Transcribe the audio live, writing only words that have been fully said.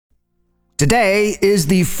Today is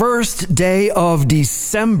the first day of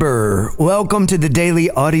December. Welcome to the Daily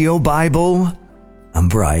Audio Bible. I'm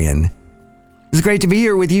Brian. It's great to be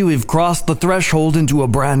here with you. We've crossed the threshold into a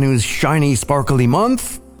brand new, shiny, sparkly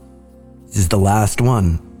month. This is the last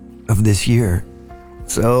one of this year.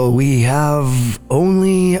 So we have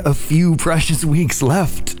only a few precious weeks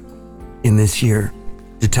left in this year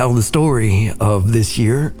to tell the story of this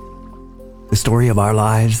year, the story of our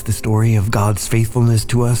lives, the story of God's faithfulness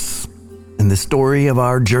to us, and the story of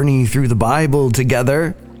our journey through the Bible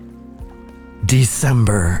together.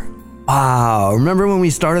 December. Wow, remember when we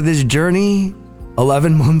started this journey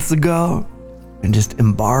 11 months ago and just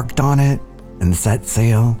embarked on it and set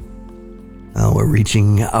sail? Well, we're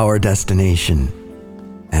reaching our destination,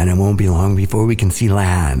 and it won't be long before we can see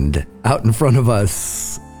land out in front of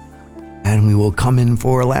us, and we will come in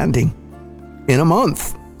for a landing in a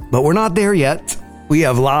month. But we're not there yet. We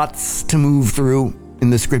have lots to move through in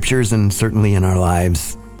the scriptures and certainly in our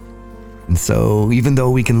lives. And so even though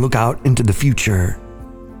we can look out into the future,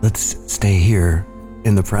 let's stay here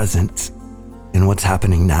in the present, in what's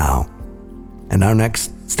happening now. And our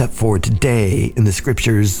next step forward today in the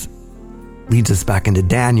scriptures leads us back into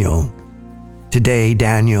Daniel. Today,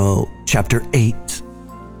 Daniel chapter 8.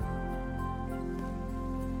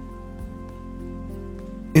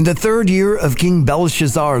 In the third year of King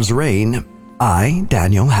Belshazzar's reign, I,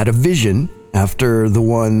 Daniel, had a vision after the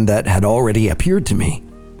one that had already appeared to me.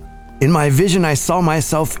 In my vision, I saw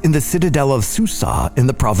myself in the citadel of Susa in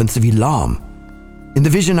the province of Elam. In the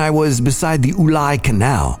vision, I was beside the Ulai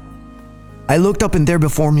Canal. I looked up, and there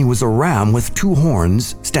before me was a ram with 2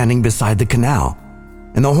 horns standing beside the canal,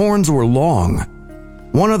 and the horns were long.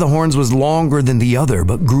 One of the horns was longer than the other,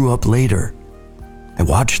 but grew up later. I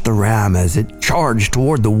watched the ram as it charged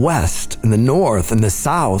toward the west and the north and the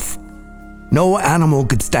south. No animal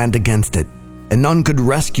could stand against it, and none could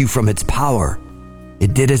rescue from its power.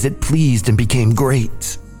 It did as it pleased and became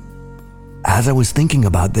great. As I was thinking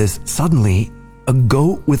about this, suddenly, a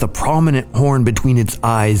goat with a prominent horn between its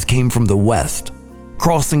eyes came from the west,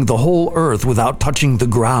 crossing the whole earth without touching the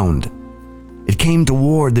ground. It came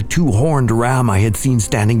toward the 2-horned ram I had seen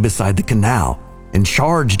standing beside the canal and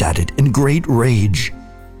charged at it in great rage.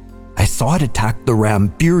 I saw it attack the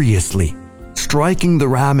ram furiously, striking the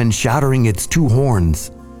ram and shattering its 2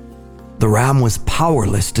 horns. The ram was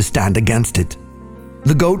powerless to stand against it.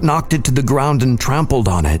 The goat knocked it to the ground and trampled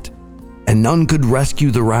on it, and none could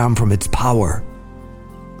rescue the ram from its power.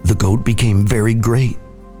 The goat became very great,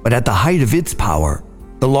 but at the height of its power,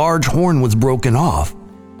 the large horn was broken off,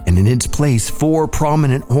 and in its place 4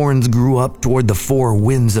 prominent horns grew up toward the 4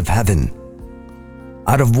 winds of heaven.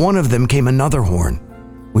 Out of one of them came another horn,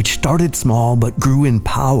 which started small but grew in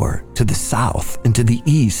power to the south and to the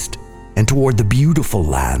east and toward the beautiful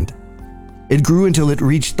land. It grew until it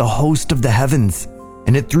reached the host of the heavens,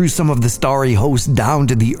 and it threw some of the starry host down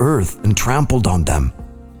to the earth and trampled on them.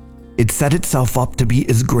 It set itself up to be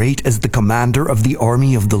as great as the commander of the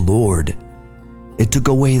army of the Lord. It took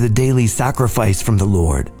away the daily sacrifice from the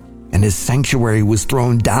Lord, and his sanctuary was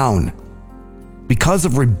thrown down. Because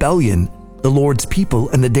of rebellion, the Lord's people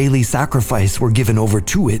and the daily sacrifice were given over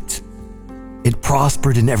to it. It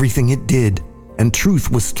prospered in everything it did, and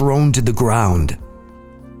truth was thrown to the ground.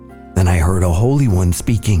 Then I heard a holy one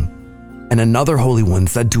speaking, and another holy one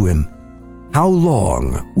said to him, "How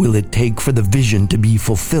long will it take for the vision to be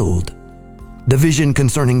fulfilled? The vision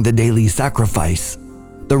concerning the daily sacrifice,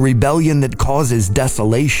 the rebellion that causes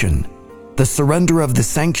desolation, the surrender of the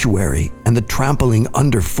sanctuary, and the trampling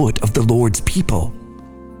underfoot of the Lord's people?"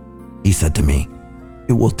 He said to me,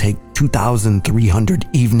 "It will take 2,300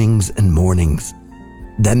 evenings and mornings.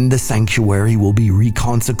 Then the sanctuary will be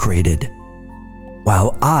reconsecrated."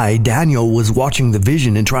 While I, Daniel, was watching the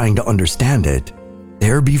vision and trying to understand it,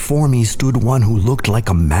 there before me stood one who looked like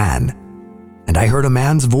a man. And I heard a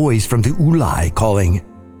man's voice from the Ulai calling,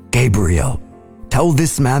 "Gabriel, tell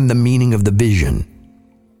this man the meaning of the vision."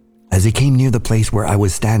 As he came near the place where I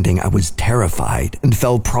was standing, I was terrified and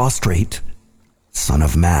fell prostrate. "Son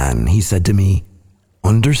of man," he said to me,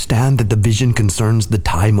 "understand that the vision concerns the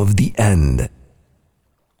time of the end."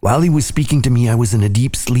 While he was speaking to me, I was in a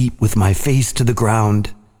deep sleep with my face to the ground.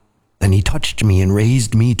 Then he touched me and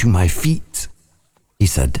raised me to my feet. He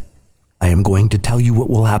said, "I am going to tell you what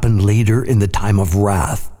will happen later in the time of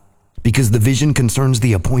wrath, because the vision concerns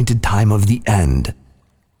the appointed time of the end.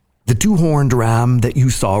 The 2-horned ram that you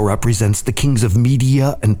saw represents the kings of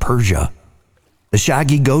Media and Persia. The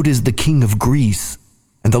shaggy goat is the king of Greece,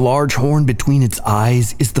 and the large horn between its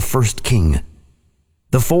eyes is the first king.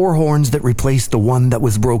 The 4 horns that replace the one that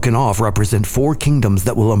was broken off represent 4 kingdoms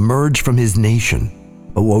that will emerge from his nation,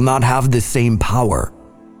 but will not have the same power.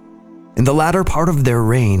 In the latter part of their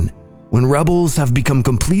reign, when rebels have become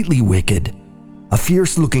completely wicked, a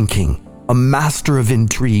fierce-looking king, a master of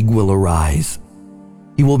intrigue, will arise.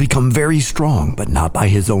 He will become very strong, but not by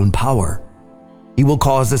his own power. He will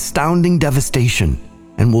cause astounding devastation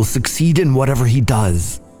and will succeed in whatever he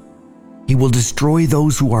does. He will destroy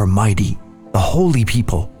those who are mighty, the holy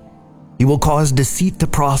people. He will cause deceit to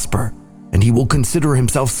prosper, and he will consider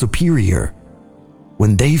himself superior.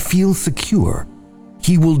 When they feel secure,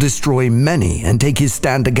 he will destroy many and take his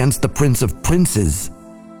stand against the Prince of Princes.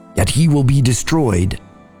 Yet he will be destroyed,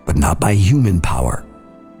 but not by human power.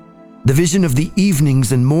 The vision of the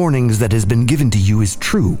evenings and mornings that has been given to you is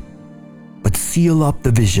true, but seal up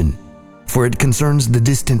the vision, for it concerns the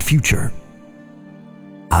distant future.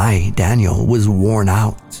 I, Daniel, was worn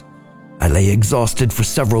out. I lay exhausted for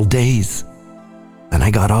several days. Then I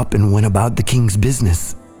got up and went about the king's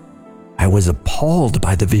business. I was appalled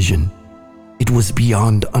by the vision. It was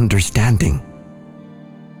beyond understanding.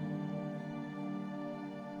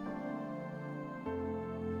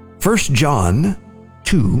 1 John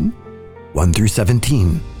 2, 1 through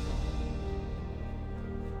 17.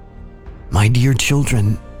 My dear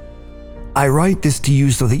children, I write this to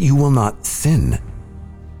you so that you will not sin.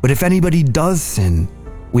 But if anybody does sin,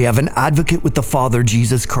 we have an advocate with the Father,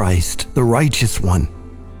 Jesus Christ, the righteous one.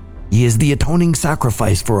 He is the atoning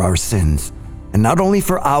sacrifice for our sins, and not only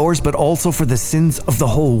for ours, but also for the sins of the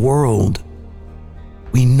whole world.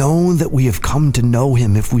 We know that we have come to know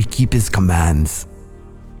him if we keep his commands.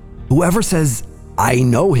 Whoever says, I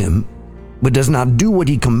know him, but does not do what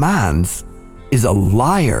he commands, is a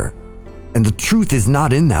liar, and the truth is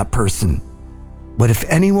not in that person. But if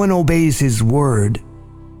anyone obeys his word,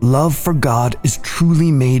 love for God is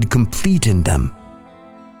truly made complete in them.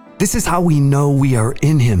 This is how we know we are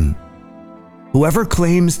in him. Whoever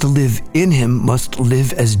claims to live in him must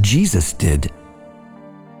live as Jesus did.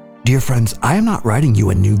 Dear friends, I am not writing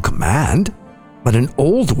you a new command, but an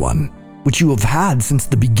old one, which you have had since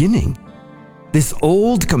the beginning. This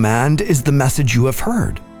old command is the message you have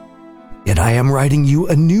heard. Yet I am writing you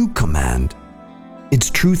a new command. Its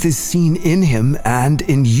truth is seen in him and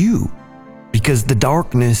in you, because the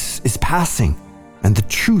darkness is passing and the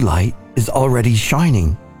true light is already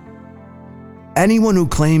shining. Anyone who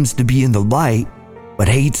claims to be in the light but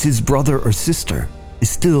hates his brother or sister is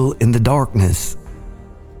still in the darkness.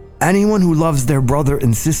 Anyone who loves their brother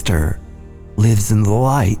and sister lives in the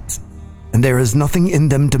light, and there is nothing in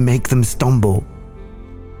them to make them stumble.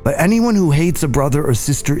 But anyone who hates a brother or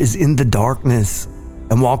sister is in the darkness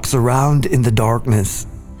and walks around in the darkness.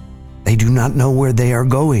 They do not know where they are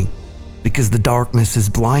going, because the darkness has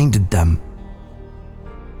blinded them.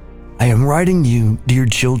 I am writing you, dear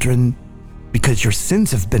children, because your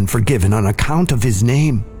sins have been forgiven on account of his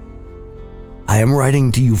name. I am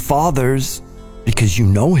writing to you, fathers, because you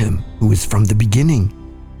know him who is from the beginning.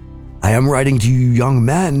 I am writing to you, young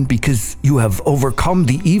men, because you have overcome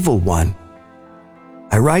the evil one.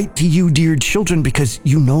 I write to you, dear children, because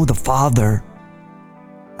you know the Father.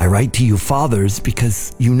 I write to you, fathers,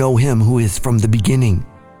 because you know him who is from the beginning.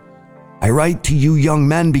 I write to you, young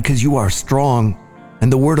men, because you are strong,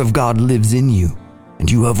 and the word of God lives in you, and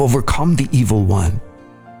you have overcome the evil one.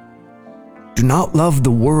 Do not love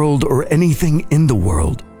the world or anything in the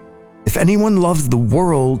world. If anyone loves the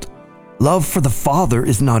world, love for the Father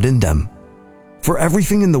is not in them. For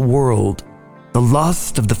everything in the world, the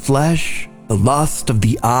lust of the flesh, the lust of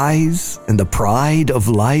the eyes, and the pride of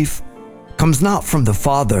life, comes not from the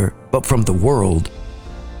Father, but from the world.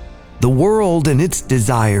 The world and its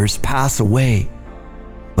desires pass away,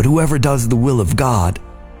 but whoever does the will of God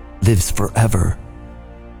lives forever.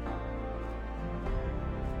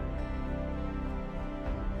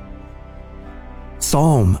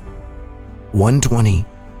 Psalm 120,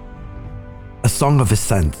 a song of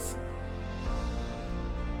ascents.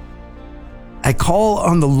 I call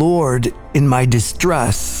on the Lord in my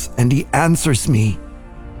distress, and he answers me.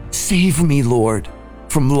 Save me, Lord,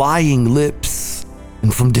 from lying lips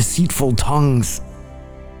and from deceitful tongues.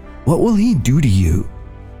 What will he do to you?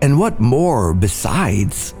 And what more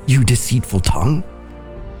besides, you deceitful tongue?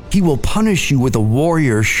 He will punish you with a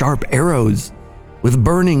warrior's sharp arrows, with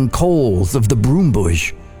burning coals of the broom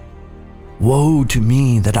bush. Woe to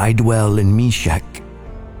me that I dwell in Meshech,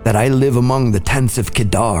 that I live among the tents of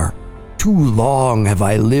Kedar. Too long have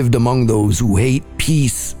I lived among those who hate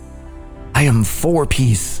peace. I am for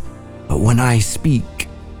peace, but when I speak,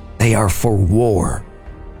 they are for war.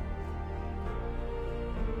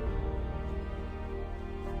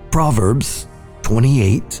 Proverbs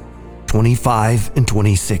 28, 25, and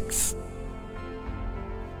 26.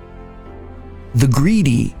 The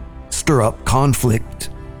greedy stir up conflict,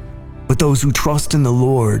 but those who trust in the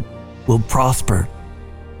Lord will prosper.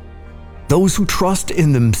 Those who trust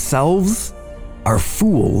in themselves are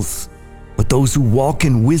fools, but those who walk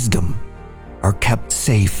in wisdom are kept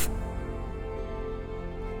safe.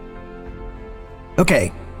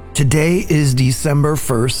 Okay, today is December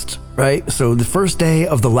 1st, right? So the first day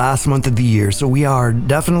of the last month of the year. So we are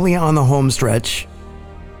definitely on the home stretch.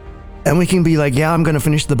 And we can be like, yeah, I'm going to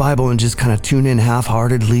finish the Bible and just kind of tune in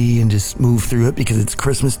half-heartedly and just move through it because it's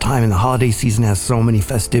Christmas time and the holiday season has so many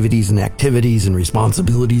festivities and activities and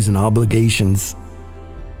responsibilities and obligations.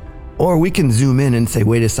 Or we can zoom in and say,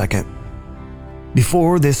 wait a second.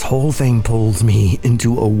 Before this whole thing pulls me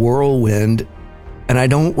into a whirlwind and I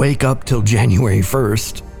don't wake up till January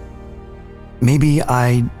 1st, maybe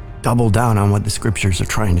I double down on what the scriptures are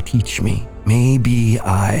trying to teach me. Maybe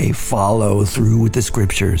I follow through with the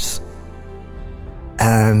scriptures.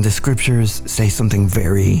 And the scriptures say something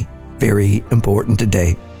very, very important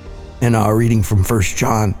today in our reading from 1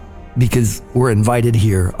 John, because we're invited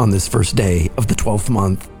here on this first day of the 12th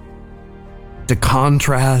month to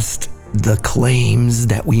contrast the claims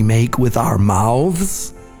that we make with our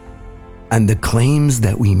mouths and the claims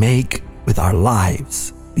that we make with our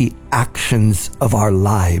lives, the actions of our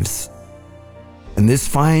lives. And this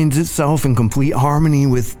finds itself in complete harmony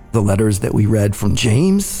with the letters that we read from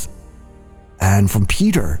James and from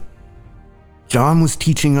Peter. John was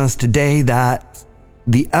teaching us today that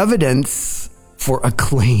the evidence for a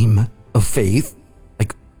claim of faith,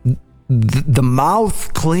 like the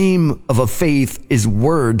mouth claim of a faith is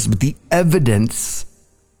words, but the evidence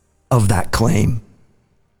of that claim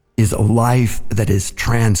is a life that is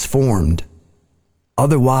transformed.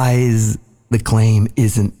 Otherwise, the claim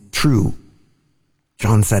isn't true.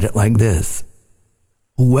 John said it like this: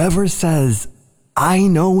 whoever says, I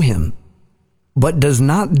know him, but does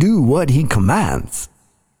not do what he commands,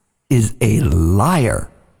 is a liar,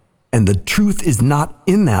 and the truth is not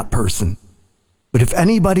in that person. But if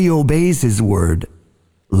anybody obeys his word,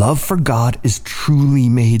 love for God is truly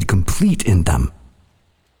made complete in them.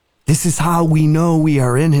 This is how we know we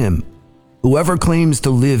are in him. Whoever claims to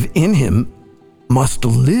live in him must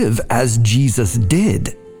live as Jesus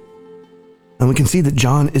did. And we can see that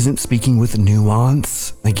John isn't speaking with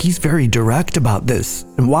nuance. Like, he's very direct about this.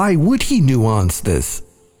 And why would he nuance this?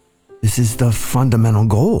 This is the fundamental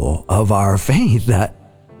goal of our faith, that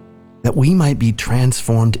we might be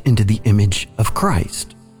transformed into the image of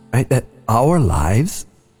Christ, right? That our lives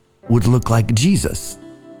would look like Jesus.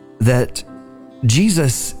 That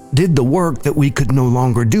Jesus did the work that we could no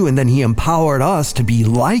longer do, and then he empowered us to be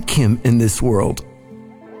like him in this world.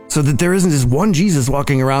 So that there isn't just one Jesus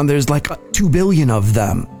walking around, there's like 2 billion of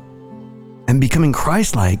them. And becoming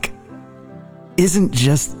Christ-like isn't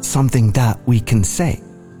just something that we can say,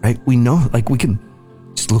 right? We know, like, we can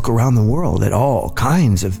just look around the world at all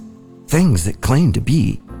kinds of things that claim to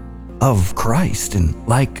be of Christ and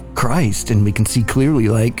like Christ, and we can see clearly,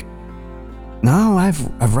 like, no,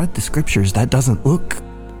 I've read the scriptures, that doesn't look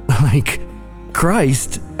like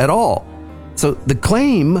Christ at all. So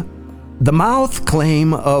the mouth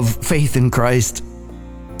claim of faith in Christ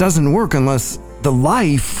doesn't work unless the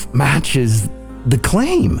life matches the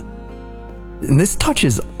claim. And this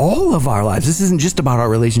touches all of our lives. This isn't just about our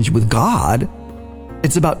relationship with God.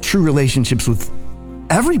 It's about true relationships with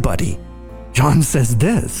everybody. John says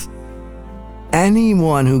this: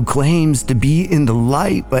 anyone who claims to be in the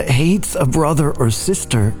light but hates a brother or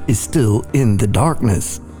sister is still in the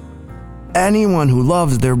darkness. Anyone who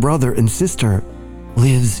loves their brother and sister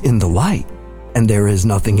lives in the light, and there is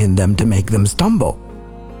nothing in them to make them stumble.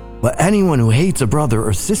 But anyone who hates a brother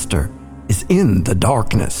or sister is in the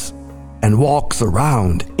darkness and walks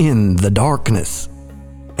around in the darkness.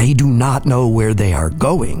 They do not know where they are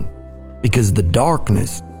going because the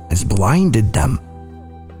darkness has blinded them.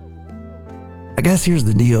 I guess here's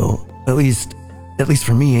the deal. At least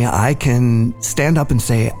for me, I can stand up and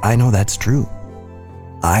say, I know that's true.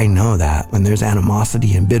 I know that when there's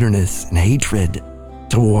animosity and bitterness and hatred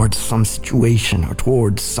towards some situation or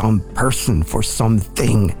towards some person for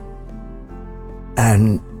something,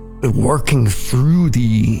 and working through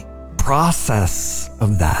the process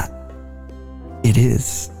of that, it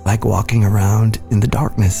is like walking around in the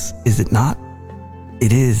darkness, is it not?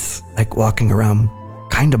 It is like walking around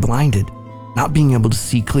kind of blinded, not being able to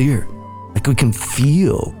see clear. Like, we can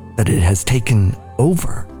feel that it has taken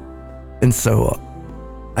over. And so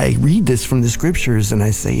I read this from the scriptures and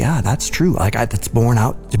I say, yeah, that's true. Like, that's borne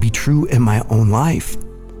out to be true in my own life.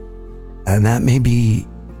 And that may be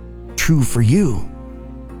true for you.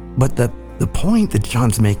 But the point that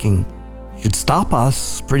John's making should stop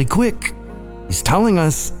us pretty quick. He's telling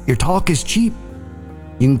us your talk is cheap.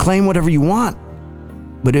 You can claim whatever you want.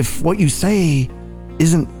 But if what you say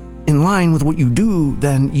isn't in line with what you do,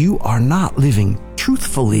 then you are not living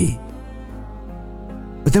truthfully.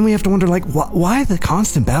 But then we have to wonder, like, why the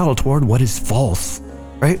constant battle toward what is false,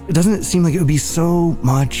 right? Doesn't it seem like it would be so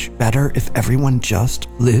much better if everyone just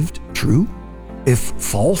lived true? If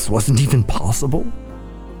false wasn't even possible?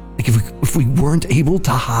 Like, if we weren't able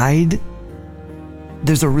to hide?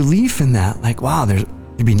 There's a relief in that. Like, wow, there'd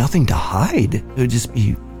be nothing to hide. It would just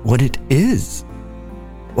be what it is.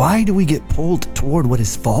 Why do we get pulled toward what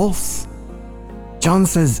is false? John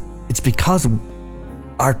says it's because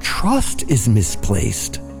our trust is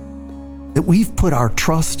misplaced, that we've put our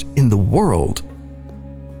trust in the world.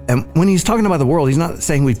 And when he's talking about the world, he's not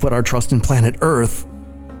saying we've put our trust in planet Earth.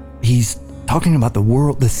 He's talking about the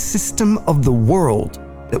world, the system of the world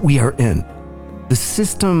that we are in. The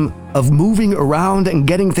system of moving around and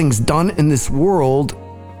getting things done in this world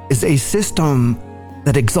is a system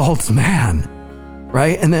that exalts man,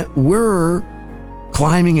 right? And that we're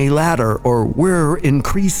climbing a ladder, or we're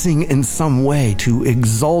increasing in some way to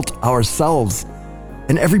exalt ourselves.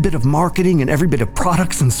 And every bit of marketing and every bit of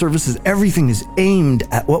products and services, everything is aimed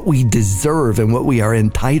at what we deserve and what we are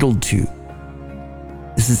entitled to.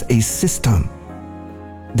 This is a system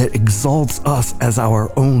that exalts us as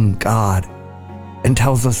our own God and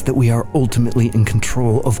tells us that we are ultimately in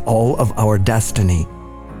control of all of our destiny.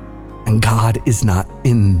 And God is not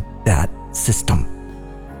in that system.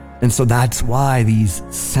 And so that's why these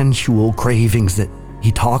sensual cravings that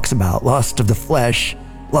he talks about, lust of the flesh,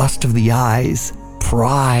 lust of the eyes,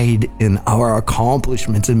 pride in our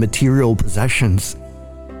accomplishments and material possessions.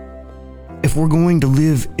 If we're going to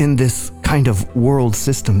live in this kind of world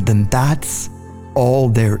system, then that's all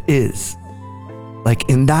there is. Like,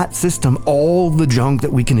 in that system, all the junk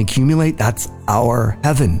that we can accumulate, that's our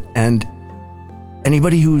heaven. And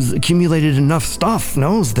anybody who's accumulated enough stuff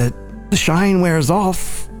knows that the shine wears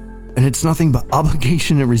off, and it's nothing but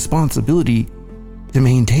obligation and responsibility to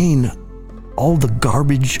maintain all the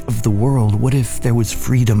garbage of the world. What if there was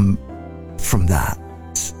freedom from that?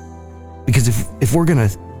 Because if we're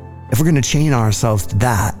gonna chain ourselves to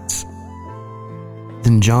that,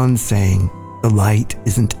 then John's saying the light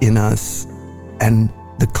isn't in us, and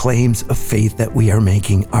the claims of faith that we are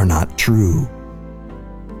making are not true.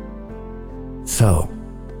 So,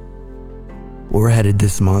 we're headed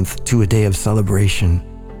this month to a day of celebration,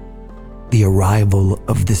 the arrival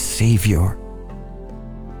of the Savior.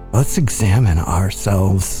 Let's examine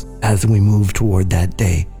ourselves as we move toward that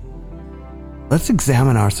day. Let's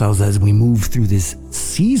examine ourselves as we move through this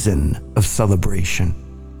season of celebration.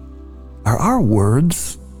 Are our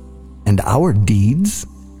words and our deeds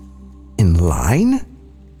in line?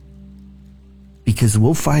 Because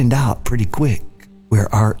we'll find out pretty quick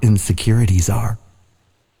where our insecurities are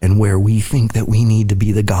and where we think that we need to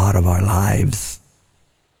be the God of our lives.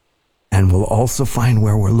 And we'll also find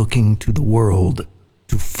where we're looking to the world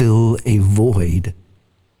to fill a void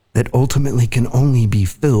that ultimately can only be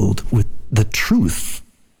filled with the truth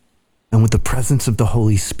and with the presence of the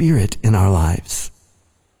Holy Spirit in our lives.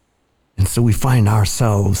 And so we find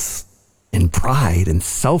ourselves in pride and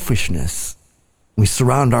selfishness. We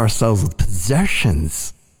surround ourselves with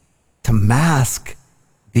possessions to mask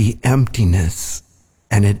the emptiness,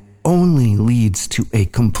 and it only leads to a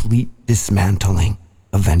complete dismantling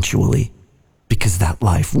eventually, because that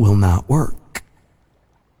life will not work.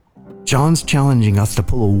 John's challenging us to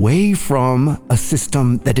pull away from a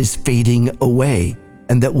system that is fading away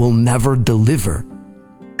and that will never deliver,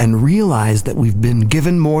 and realize that we've been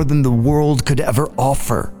given more than the world could ever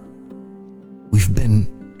offer. We've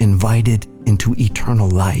been invited into eternal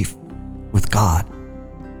life with God.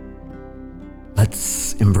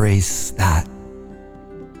 Let's embrace that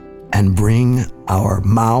and bring our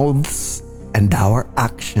mouths and our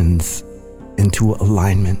actions into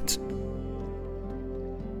alignment.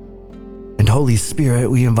 And Holy Spirit,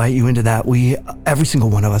 we invite you into that. Every single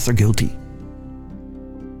one of us are guilty.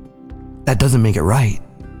 That doesn't make it right.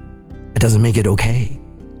 It doesn't make it okay.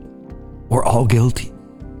 We're all guilty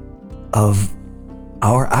of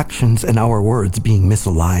our actions and our words being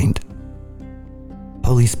misaligned.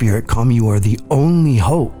 Holy Spirit, come. You are the only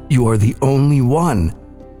hope. You are the only one.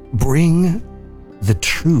 Bring the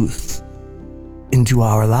truth into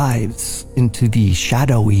our lives, into the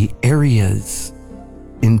shadowy areas,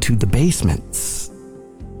 into the basements,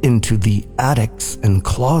 into the attics and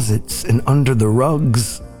closets and under the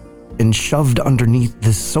rugs and shoved underneath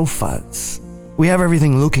the sofas. We have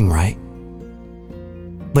everything looking right.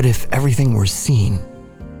 But if everything were seen,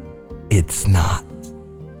 it's not.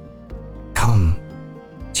 Come,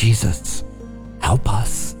 Jesus, help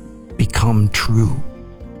us become true.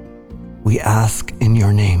 We ask in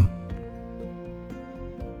your name.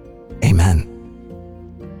 Amen.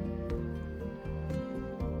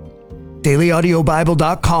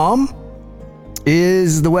 dailyaudiobible.com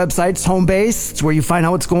is the website's home base. It's where you find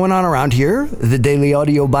out what's going on around here. The Daily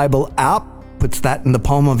Audio Bible app puts that in the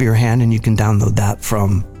palm of your hand, and you can download that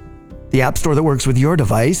from the app store that works with your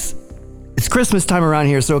device. It's Christmas time around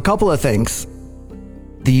here, so a couple of things.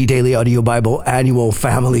 The Daily Audio Bible annual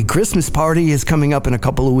family Christmas party is coming up in a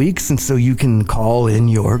couple of weeks, and so you can call in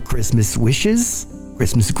your Christmas wishes,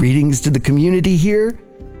 Christmas greetings to the community here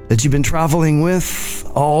that you've been traveling with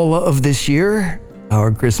all of this year.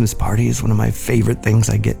 Our Christmas party is one of my favorite things.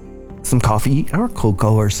 I get some coffee or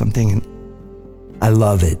cocoa or something, and I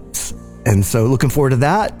love it. And so looking forward to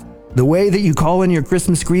that. The way that you call in your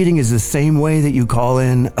Christmas greeting is the same way that you call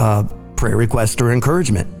in a prayer request or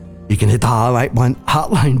encouragement. You can hit the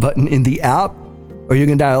hotline button in the app, or you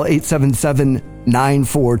can dial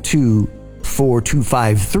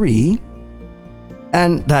 877-942-4253.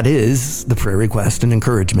 And that is the prayer request and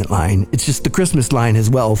encouragement line. It's just the Christmas line as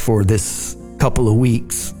well for this couple of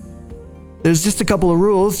weeks. There's just a couple of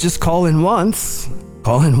rules. Just call in once.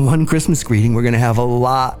 Call in one Christmas greeting. We're going to have a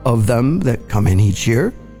lot of them that come in each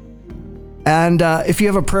year. And if you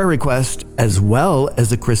have a prayer request as well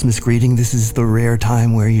as a Christmas greeting, this is the rare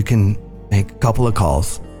time where you can make a couple of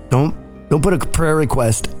calls. Don't put a prayer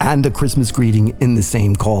request and a Christmas greeting in the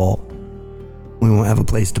same call. We won't have a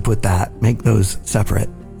place to put that. Make those separate.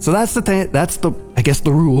 So that's the thing. That's the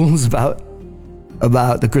rules about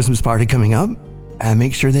the Christmas party coming up. And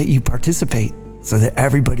make sure that you participate so that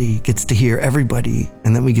everybody gets to hear everybody,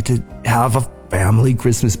 and then we get to have a family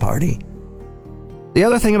Christmas party. The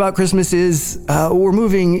other thing about Christmas is we're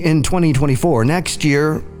moving in 2024, next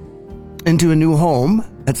year, into a new home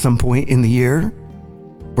at some point in the year.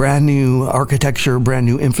 Brand new architecture, brand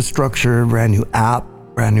new infrastructure, brand new app,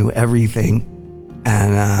 brand new everything.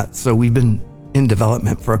 And so we've been in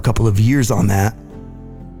development for a couple of years on that.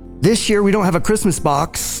 This year, we don't have a Christmas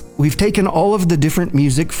box. We've taken all of the different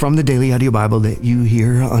music from the Daily Audio Bible that you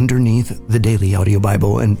hear underneath the Daily Audio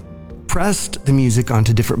Bible and pressed the music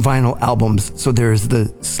onto different vinyl albums. So there's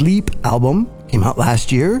the Sleep album, came out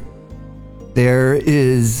last year. There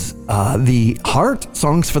is the Heart,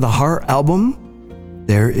 Songs for the Heart album.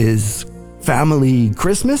 There is Family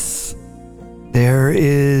Christmas. There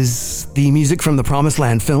is the music from the Promised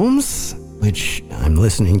Land films, which I'm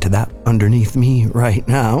listening to that underneath me right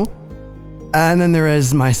now. And then there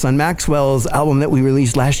is my son Maxwell's album that we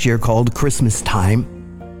released last year called Christmas Time.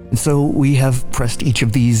 And so we have pressed each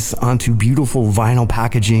of these onto beautiful vinyl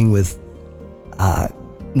packaging with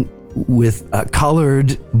colored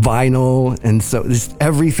vinyl. And so just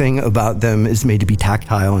everything about them is made to be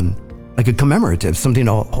tactile and like a commemorative, something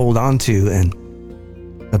to hold on to. And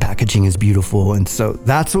the packaging is beautiful. And so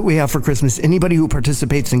that's what we have for Christmas. Anybody who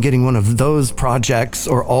participates in getting one of those projects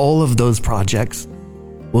or all of those projects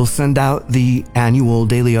will send out the annual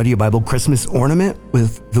Daily Audio Bible Christmas ornament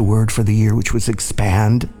with the word for the year, which was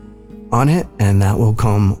expand, on it. And that will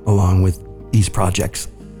come along with these projects.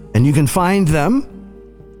 And you can find them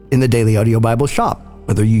in the Daily Audio Bible shop.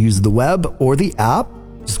 Whether you use the web or the app,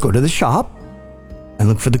 just go to the shop and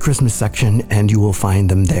look for the Christmas section and you will find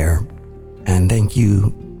them there. And thank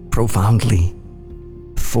you profoundly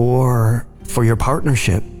for your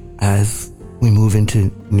partnership as we move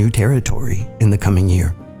into new territory in the coming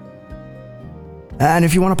year. And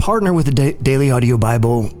if you want to partner with the Daily Audio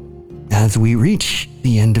Bible as we reach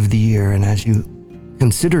the end of the year and as you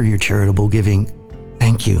consider your charitable giving,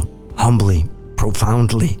 thank you humbly,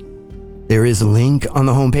 profoundly. There is a link on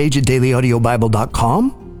the homepage at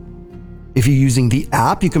dailyaudiobible.com. If you're using the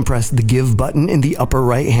app, you can press the Give button in the upper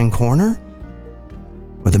right-hand corner.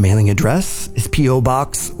 Or the mailing address is P.O.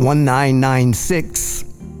 Box 1996,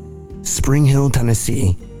 Spring Hill,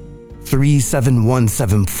 Tennessee,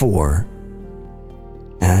 37174.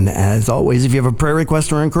 And as always, if you have a prayer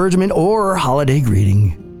request or encouragement or holiday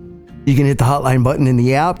greeting, you can hit the hotline button in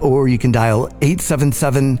the app, or you can dial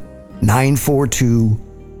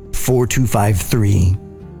 877-942-4253.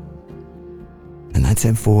 And that's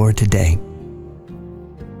it for today.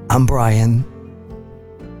 I'm Brian.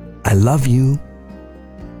 I love you.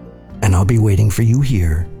 And I'll be waiting for you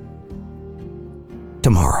here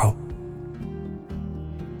tomorrow.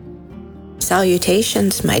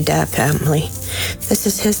 Salutations, my dad family. This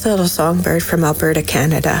is his little songbird from Alberta,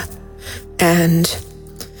 Canada. And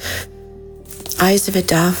Eyes of a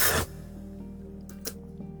Dove,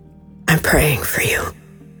 I'm praying for you.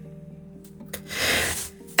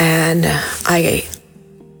 And I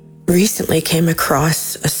recently came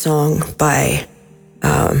across a song by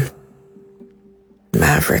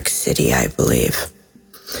Maverick City, I believe.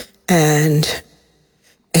 And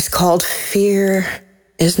it's called Fear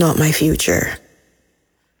Is Not My Future.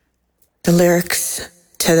 The lyrics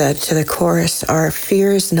to the chorus are,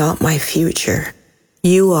 fear is not my future.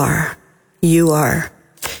 You are. You are.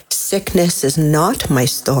 Sickness is not my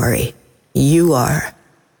story. You are.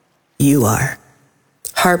 You are.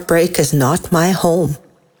 Heartbreak is not my home.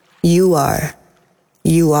 You are.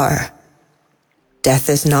 You are. Death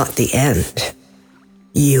is not the end.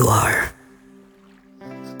 You are.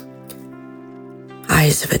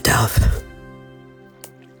 Eyes of a dove.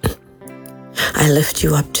 I lift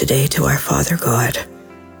you up today to our Father God.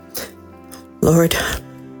 Lord,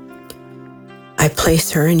 I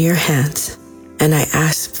place her in your hands, and I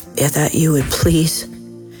ask that you would please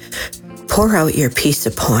pour out your peace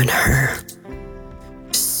upon her.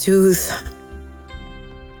 Soothe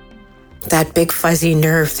that big fuzzy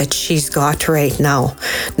nerve that she's got right now,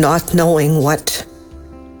 not knowing what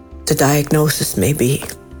the diagnosis may be.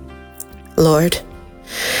 Lord,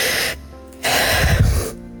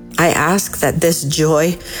 I ask that this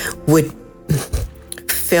joy would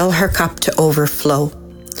fill her cup to overflow.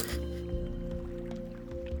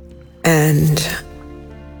 And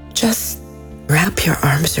just wrap your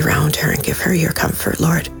arms around her and give her your comfort,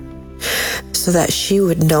 Lord, so that she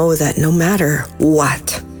would know that no matter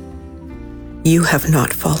what, you have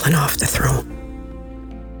not fallen off the throne.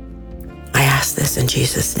 I ask this in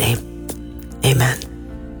Jesus' name.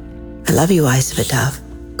 Amen. I love you, Eyes of a Dove.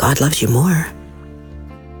 God loves you more.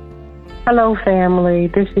 Hello, family.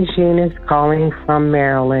 This is Eunice calling from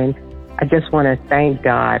Maryland. I just want to thank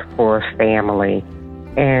God for family.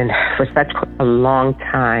 And for such a long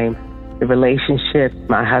time, the relationship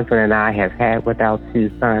my husband and I have had with our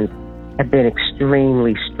two sons have been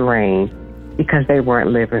extremely strained because they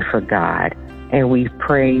weren't living for God. And we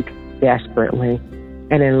prayed desperately.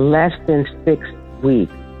 And in less than 6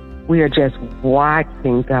 weeks, we are just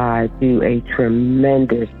watching God do a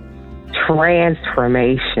tremendous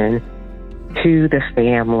transformation to the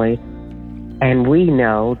family. And we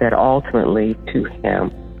know that ultimately to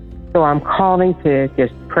Him. So I'm calling to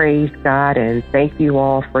just praise God and thank you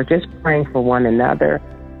all for just praying for one another.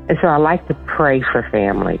 And so I like to pray for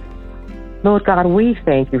families. Lord God, we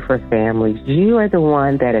thank you for families. You are the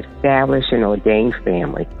one that established and ordained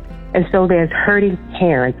family. And so there's hurting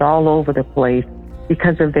parents all over the place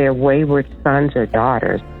because of their wayward sons or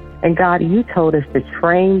daughters. And God, you told us to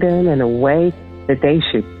train them in a way that they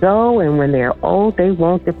should go, and when they're old, they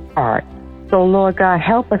won't depart. So, Lord God,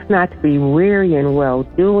 help us not to be weary in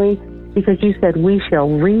well-doing, because you said we shall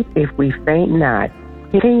reap if we faint not.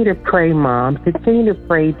 Continue to pray, Mom. Continue to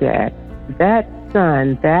pray, Dad. That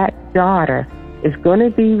son, that daughter is going to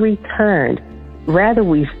be returned. Whether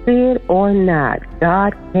we see it or not,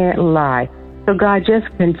 God can't lie. So, God, just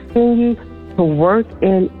continue to work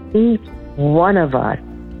in each one of us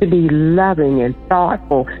to be loving and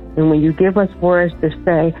thoughtful. And when you give us words to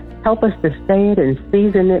say, help us to say it and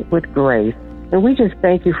season it with grace. And we just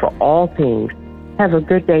thank you for all things. Have a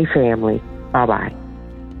good day, family. Bye-bye.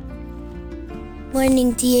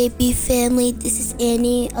 Morning, DAB family. This is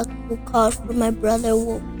Annie, who called for my brother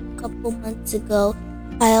a couple months ago.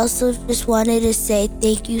 I also just wanted to say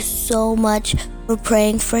thank you so much for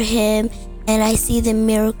praying for him. And I see the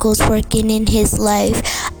miracles working in his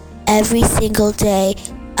life every single day.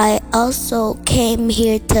 I also came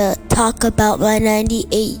here to talk about my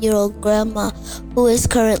 98-year-old grandma who is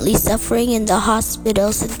currently suffering in the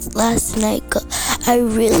hospital since last night. I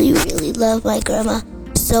really, really love my grandma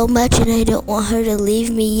so much, and I don't want her to leave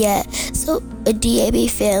me yet. So, a DAB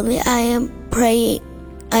family, I am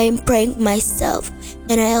praying myself,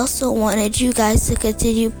 and I also wanted you guys to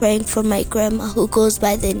continue praying for my grandma who goes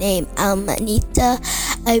by the name Almanita.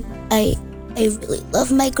 I really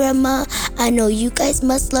love my grandma. I know you guys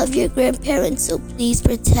must love your grandparents, so please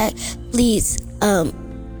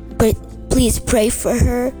please pray for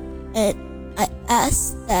her, and I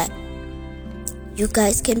ask that you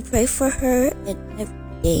guys can pray for her and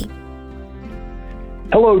everything.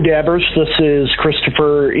 Hello, Dabbers. This is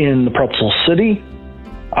Christopher in the Pretzel City.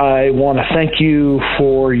 I want to thank you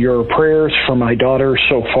for your prayers for my daughter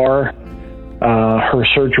so far. Her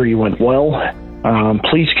surgery went well.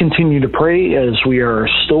 Please continue to pray as we are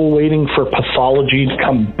still waiting for pathology to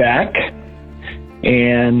come back.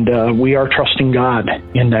 And we are trusting God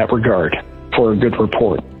in that regard for a good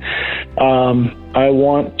report. I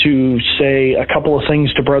want to say a couple of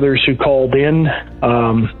things to brothers who called in.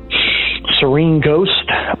 Serene Ghost,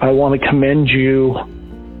 I want to commend you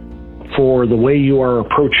for the way you are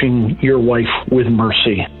approaching your wife with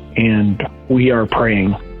mercy, and we are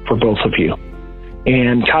praying for both of you.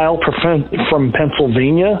 And Kyle from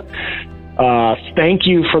Pennsylvania, thank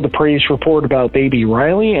you for the praise report about baby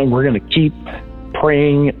Riley, and we're going to keep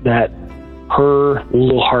praying that her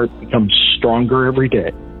little heart becomes stronger every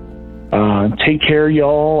day. Take care,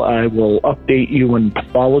 y'all. I will update you when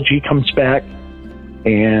pathology comes back.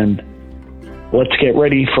 And let's get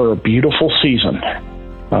ready for a beautiful season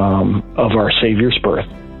of our Savior's birth.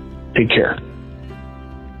 Take care.